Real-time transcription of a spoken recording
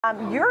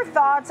Your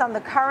thoughts on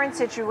the current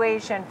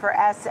situation for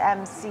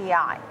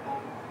SMCI?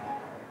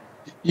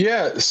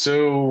 Yeah,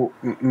 so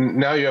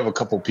now you have a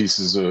couple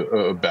pieces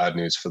of bad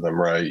news for them,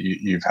 right?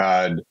 You've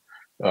had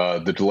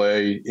the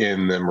delay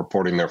in them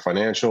reporting their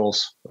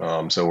financials,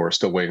 so we're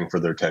still waiting for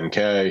their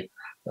 10K.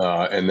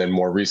 And then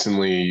more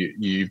recently,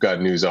 you've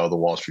got news out of the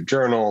Wall Street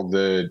Journal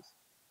that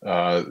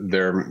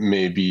there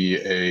may be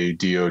a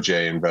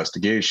DOJ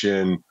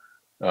investigation,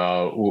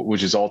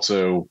 which is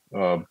also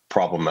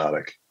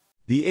problematic.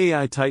 The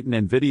AI titan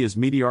NVIDIA's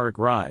meteoric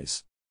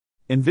rise.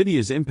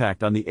 NVIDIA's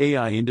impact on the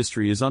AI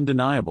industry is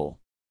undeniable.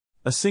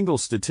 A single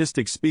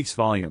statistic speaks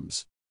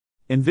volumes.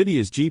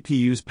 NVIDIA's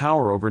GPUs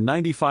power over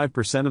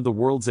 95% of the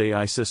world's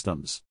AI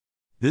systems.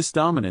 This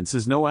dominance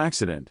is no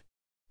accident.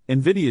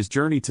 NVIDIA's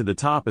journey to the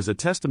top is a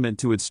testament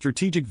to its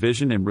strategic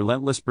vision and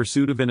relentless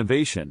pursuit of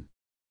innovation.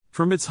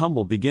 From its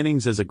humble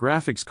beginnings as a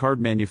graphics card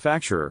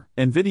manufacturer,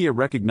 NVIDIA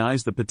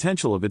recognized the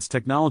potential of its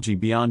technology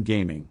beyond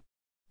gaming.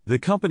 The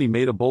company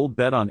made a bold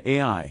bet on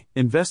AI,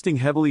 investing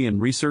heavily in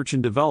research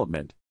and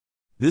development.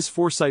 This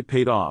foresight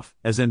paid off,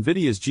 as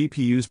NVIDIA's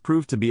GPUs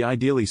proved to be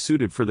ideally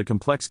suited for the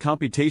complex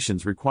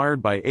computations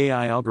required by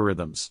AI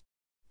algorithms.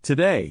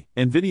 Today,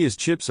 NVIDIA's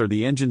chips are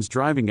the engines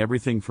driving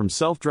everything from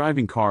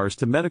self-driving cars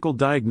to medical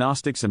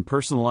diagnostics and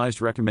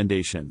personalized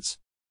recommendations.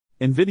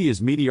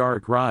 NVIDIA's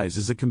meteoric rise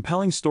is a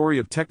compelling story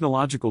of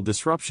technological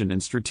disruption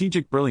and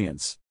strategic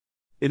brilliance.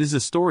 It is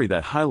a story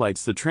that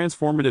highlights the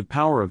transformative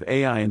power of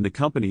AI and the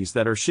companies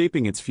that are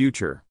shaping its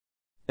future.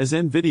 As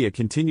NVIDIA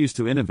continues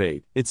to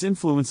innovate, its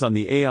influence on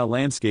the AI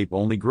landscape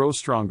only grows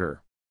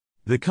stronger.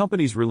 The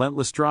company's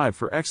relentless drive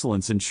for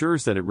excellence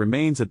ensures that it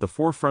remains at the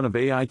forefront of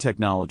AI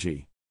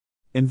technology.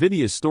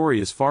 NVIDIA's story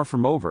is far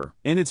from over,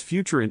 and its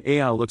future in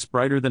AI looks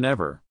brighter than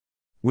ever.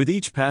 With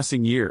each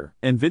passing year,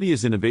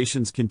 NVIDIA's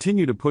innovations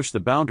continue to push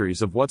the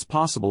boundaries of what's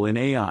possible in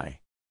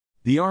AI.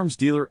 The Arms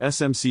Dealer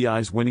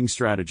SMCI's winning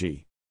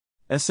strategy.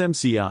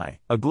 SMCI,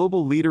 a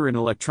global leader in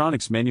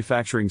electronics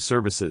manufacturing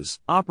services,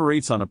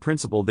 operates on a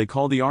principle they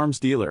call the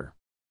Arms Dealer.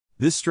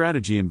 This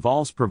strategy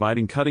involves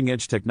providing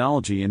cutting-edge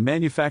technology and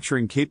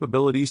manufacturing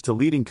capabilities to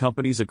leading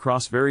companies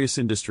across various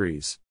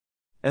industries.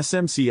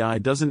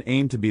 SMCI doesn't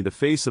aim to be the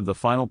face of the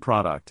final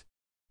product.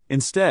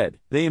 Instead,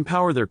 they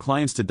empower their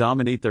clients to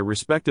dominate their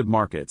respective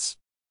markets.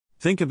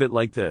 Think of it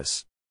like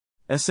this.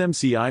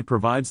 SMCI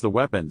provides the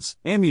weapons,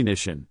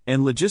 ammunition,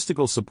 and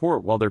logistical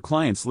support while their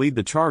clients lead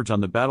the charge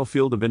on the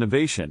battlefield of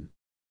innovation.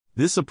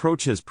 This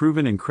approach has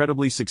proven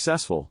incredibly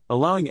successful,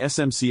 allowing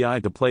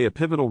SMCI to play a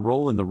pivotal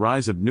role in the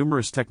rise of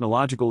numerous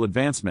technological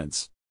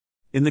advancements.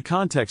 In the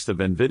context of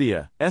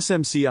NVIDIA,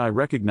 SMCI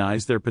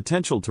recognized their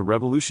potential to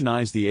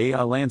revolutionize the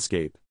AI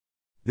landscape.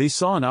 They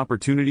saw an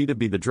opportunity to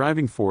be the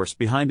driving force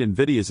behind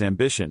NVIDIA's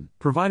ambition,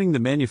 providing the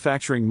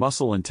manufacturing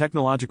muscle and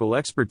technological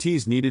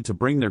expertise needed to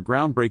bring their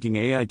groundbreaking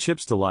AI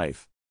chips to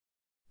life.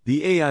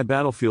 The AI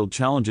battlefield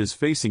challenges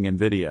facing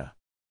NVIDIA.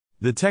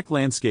 The tech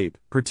landscape,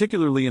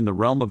 particularly in the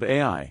realm of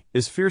AI,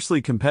 is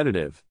fiercely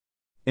competitive.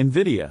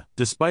 NVIDIA,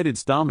 despite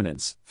its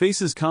dominance,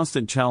 faces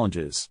constant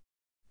challenges.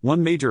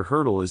 One major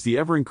hurdle is the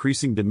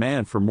ever-increasing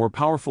demand for more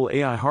powerful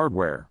AI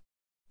hardware.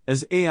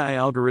 As AI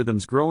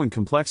algorithms grow in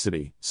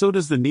complexity, so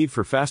does the need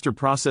for faster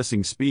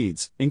processing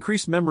speeds,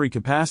 increased memory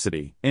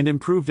capacity, and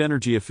improved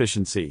energy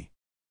efficiency.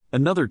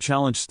 Another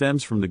challenge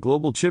stems from the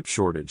global chip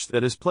shortage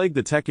that has plagued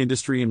the tech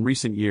industry in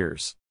recent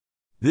years.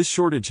 This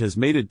shortage has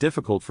made it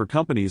difficult for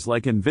companies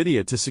like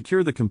NVIDIA to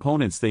secure the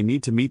components they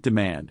need to meet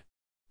demand.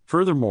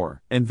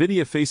 Furthermore,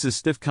 NVIDIA faces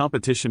stiff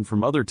competition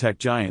from other tech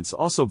giants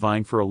also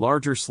vying for a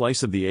larger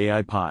slice of the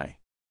AI pie.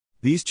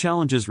 These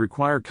challenges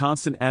require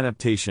constant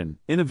adaptation,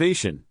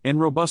 innovation,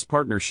 and robust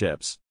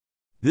partnerships.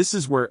 This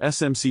is where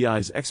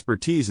SMCI's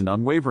expertise and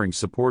unwavering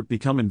support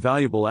become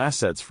invaluable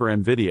assets for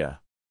NVIDIA.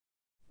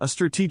 A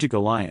strategic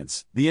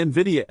alliance, the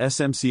NVIDIA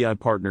SMCI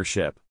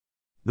partnership.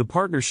 The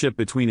partnership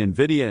between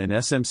NVIDIA and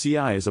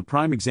SMCI is a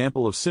prime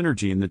example of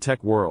synergy in the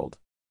tech world.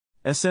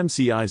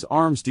 SMCI's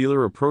Arms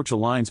Dealer approach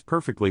aligns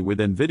perfectly with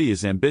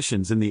NVIDIA's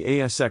ambitions in the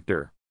AI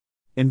sector.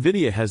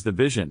 NVIDIA has the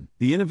vision,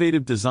 the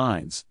innovative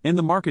designs, and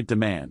the market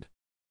demand.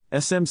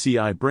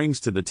 SMCI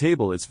brings to the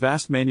table its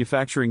vast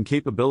manufacturing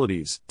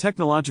capabilities,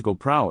 technological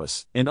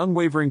prowess, and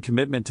unwavering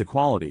commitment to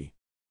quality.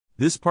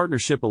 This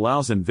partnership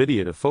allows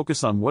NVIDIA to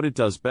focus on what it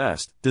does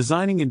best,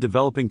 designing and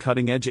developing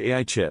cutting-edge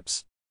AI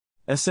chips.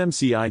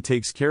 SMCI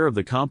takes care of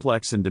the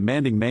complex and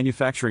demanding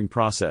manufacturing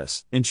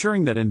process,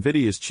 ensuring that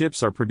NVIDIA's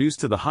chips are produced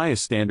to the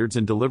highest standards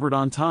and delivered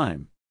on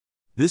time.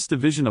 This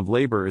division of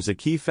labor is a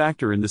key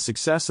factor in the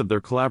success of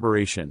their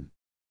collaboration.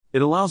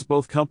 It allows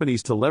both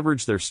companies to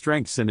leverage their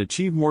strengths and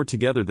achieve more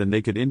together than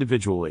they could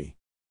individually.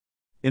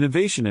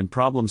 Innovation and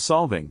problem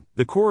solving,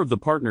 the core of the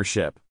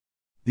partnership.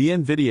 The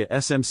NVIDIA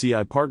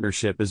SMCI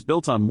partnership is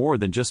built on more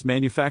than just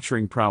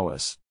manufacturing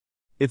prowess.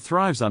 It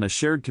thrives on a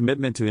shared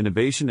commitment to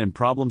innovation and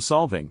problem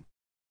solving.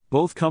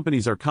 Both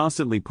companies are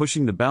constantly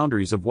pushing the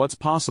boundaries of what's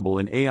possible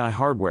in AI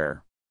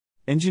hardware.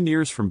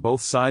 Engineers from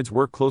both sides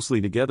work closely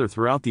together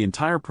throughout the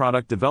entire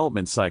product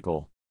development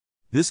cycle.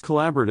 This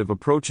collaborative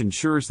approach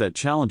ensures that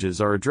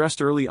challenges are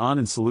addressed early on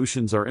and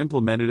solutions are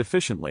implemented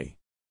efficiently.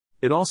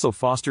 It also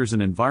fosters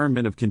an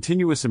environment of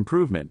continuous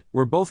improvement,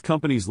 where both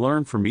companies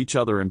learn from each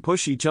other and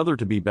push each other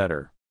to be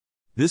better.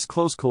 This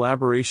close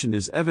collaboration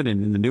is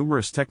evident in the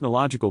numerous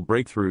technological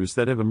breakthroughs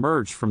that have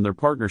emerged from their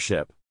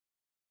partnership.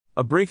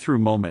 A breakthrough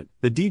moment,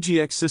 the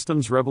DGX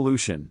systems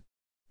revolution.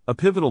 A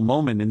pivotal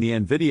moment in the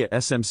NVIDIA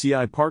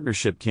SMCI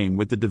partnership came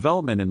with the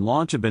development and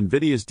launch of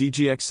NVIDIA's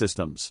DGX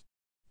systems.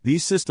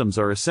 These systems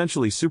are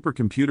essentially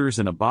supercomputers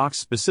in a box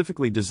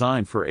specifically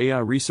designed for AI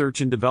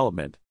research and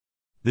development.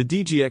 The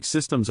DGX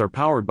systems are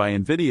powered by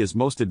NVIDIA's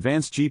most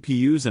advanced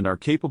GPUs and are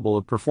capable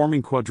of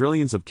performing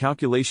quadrillions of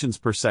calculations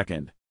per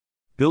second.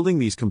 Building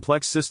these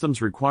complex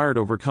systems required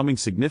overcoming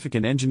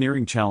significant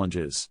engineering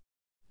challenges.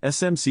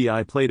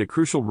 SMCI played a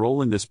crucial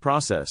role in this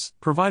process,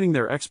 providing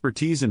their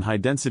expertise in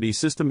high-density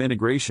system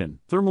integration,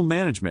 thermal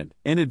management,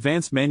 and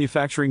advanced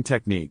manufacturing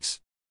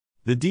techniques.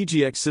 The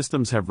DGX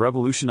systems have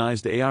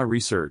revolutionized AI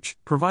research,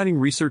 providing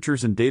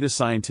researchers and data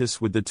scientists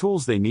with the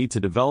tools they need to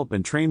develop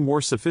and train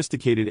more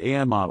sophisticated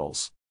AI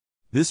models.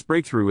 This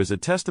breakthrough is a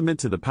testament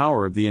to the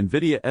power of the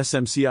NVIDIA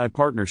SMCI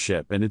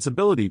partnership and its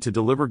ability to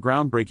deliver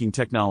groundbreaking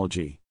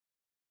technology.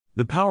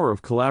 The power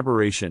of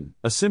collaboration,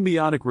 a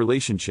symbiotic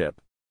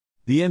relationship.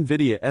 The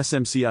NVIDIA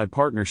SMCI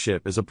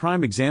partnership is a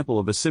prime example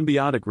of a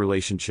symbiotic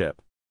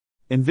relationship.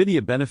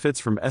 NVIDIA benefits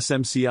from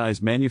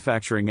SMCI's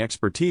manufacturing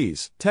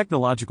expertise,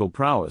 technological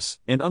prowess,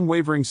 and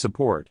unwavering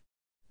support.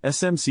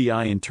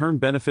 SMCI in turn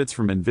benefits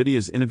from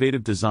NVIDIA's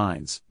innovative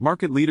designs,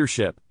 market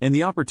leadership, and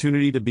the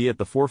opportunity to be at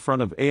the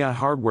forefront of AI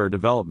hardware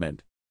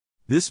development.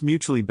 This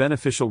mutually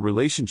beneficial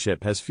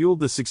relationship has fueled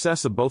the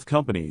success of both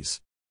companies.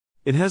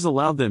 It has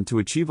allowed them to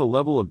achieve a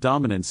level of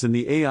dominance in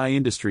the AI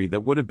industry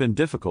that would have been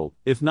difficult,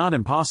 if not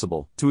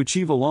impossible, to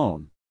achieve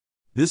alone.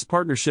 This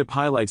partnership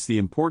highlights the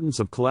importance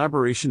of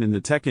collaboration in the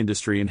tech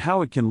industry and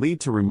how it can lead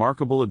to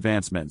remarkable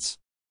advancements.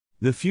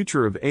 The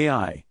future of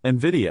AI,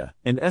 NVIDIA,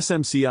 and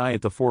SMCI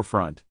at the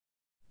forefront.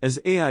 As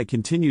AI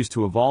continues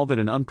to evolve at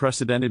an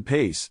unprecedented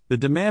pace, the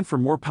demand for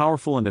more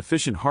powerful and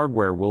efficient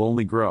hardware will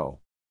only grow.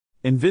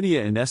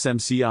 NVIDIA and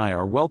SMCI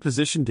are well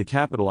positioned to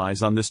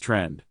capitalize on this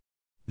trend.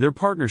 Their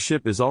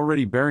partnership is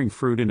already bearing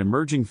fruit in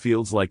emerging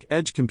fields like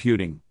edge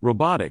computing,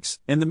 robotics,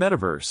 and the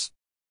metaverse.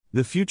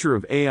 The future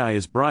of AI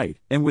is bright,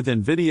 and with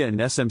NVIDIA and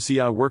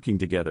SMCI working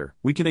together,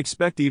 we can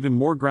expect even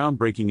more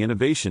groundbreaking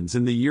innovations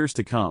in the years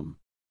to come.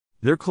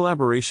 Their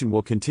collaboration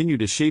will continue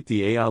to shape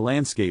the AI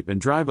landscape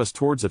and drive us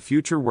towards a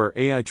future where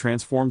AI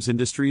transforms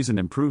industries and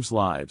improves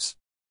lives.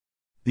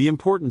 The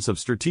importance of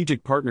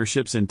strategic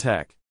partnerships in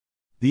tech.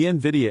 The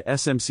NVIDIA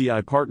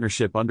SMCI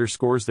partnership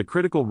underscores the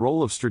critical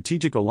role of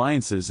strategic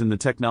alliances in the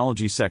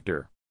technology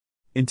sector.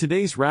 In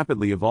today's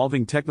rapidly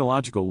evolving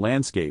technological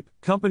landscape,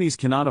 companies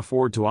cannot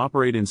afford to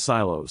operate in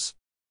silos.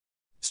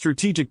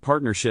 Strategic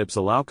partnerships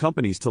allow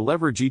companies to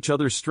leverage each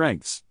other's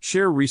strengths,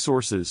 share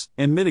resources,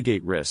 and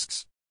mitigate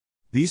risks.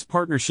 These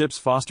partnerships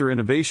foster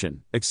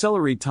innovation,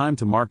 accelerate time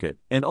to market,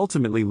 and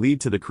ultimately lead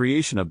to the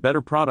creation of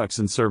better products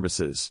and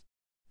services.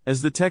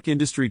 As the tech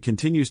industry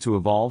continues to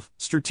evolve,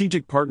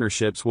 strategic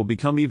partnerships will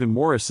become even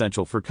more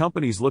essential for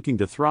companies looking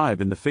to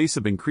thrive in the face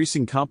of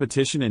increasing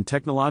competition and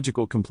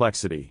technological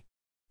complexity.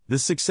 The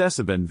success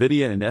of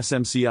NVIDIA and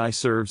SMCI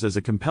serves as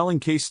a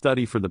compelling case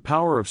study for the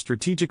power of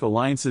strategic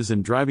alliances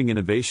in driving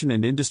innovation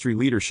and industry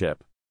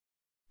leadership.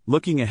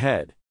 Looking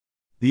ahead.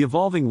 The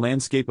evolving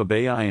landscape of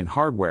AI and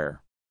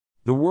hardware.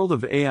 The world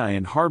of AI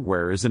and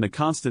hardware is in a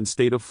constant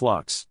state of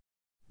flux.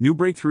 New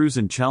breakthroughs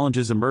and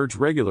challenges emerge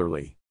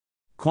regularly.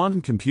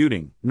 Quantum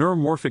computing,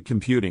 neuromorphic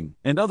computing,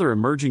 and other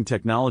emerging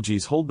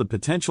technologies hold the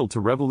potential to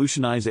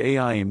revolutionize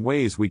AI in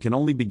ways we can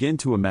only begin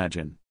to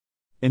imagine.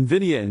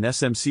 NVIDIA and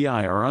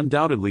SMCI are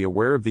undoubtedly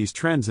aware of these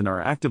trends and are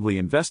actively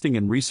investing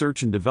in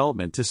research and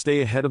development to stay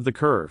ahead of the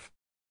curve.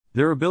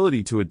 Their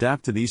ability to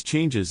adapt to these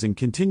changes and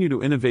continue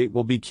to innovate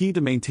will be key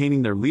to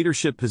maintaining their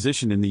leadership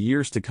position in the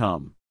years to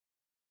come.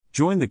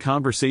 Join the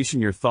conversation.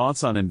 Your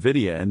thoughts on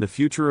NVIDIA and the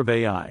future of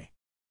AI.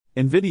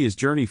 NVIDIA's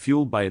journey,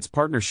 fueled by its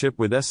partnership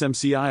with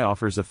SMCI,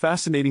 offers a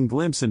fascinating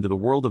glimpse into the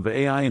world of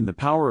AI and the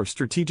power of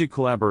strategic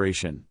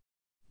collaboration.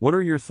 What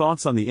are your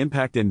thoughts on the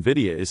impact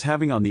NVIDIA is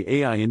having on the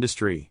AI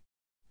industry?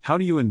 How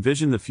do you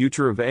envision the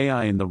future of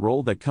AI and the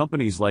role that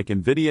companies like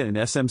NVIDIA and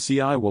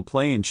SMCI will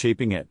play in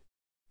shaping it?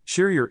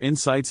 Share your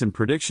insights and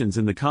predictions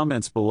in the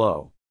comments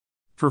below.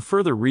 For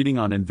further reading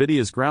on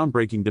NVIDIA's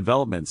groundbreaking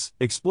developments,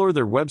 explore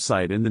their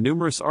website and the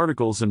numerous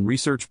articles and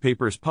research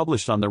papers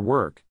published on their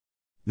work.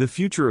 The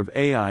future of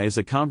AI is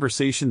a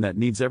conversation that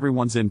needs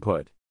everyone's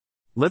input.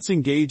 Let's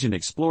engage and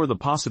explore the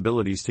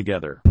possibilities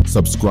together.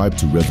 Subscribe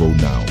to Revo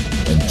now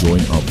and join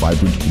our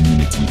vibrant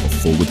community of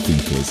forward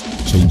thinkers,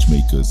 change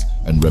makers,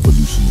 and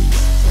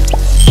revolutionaries.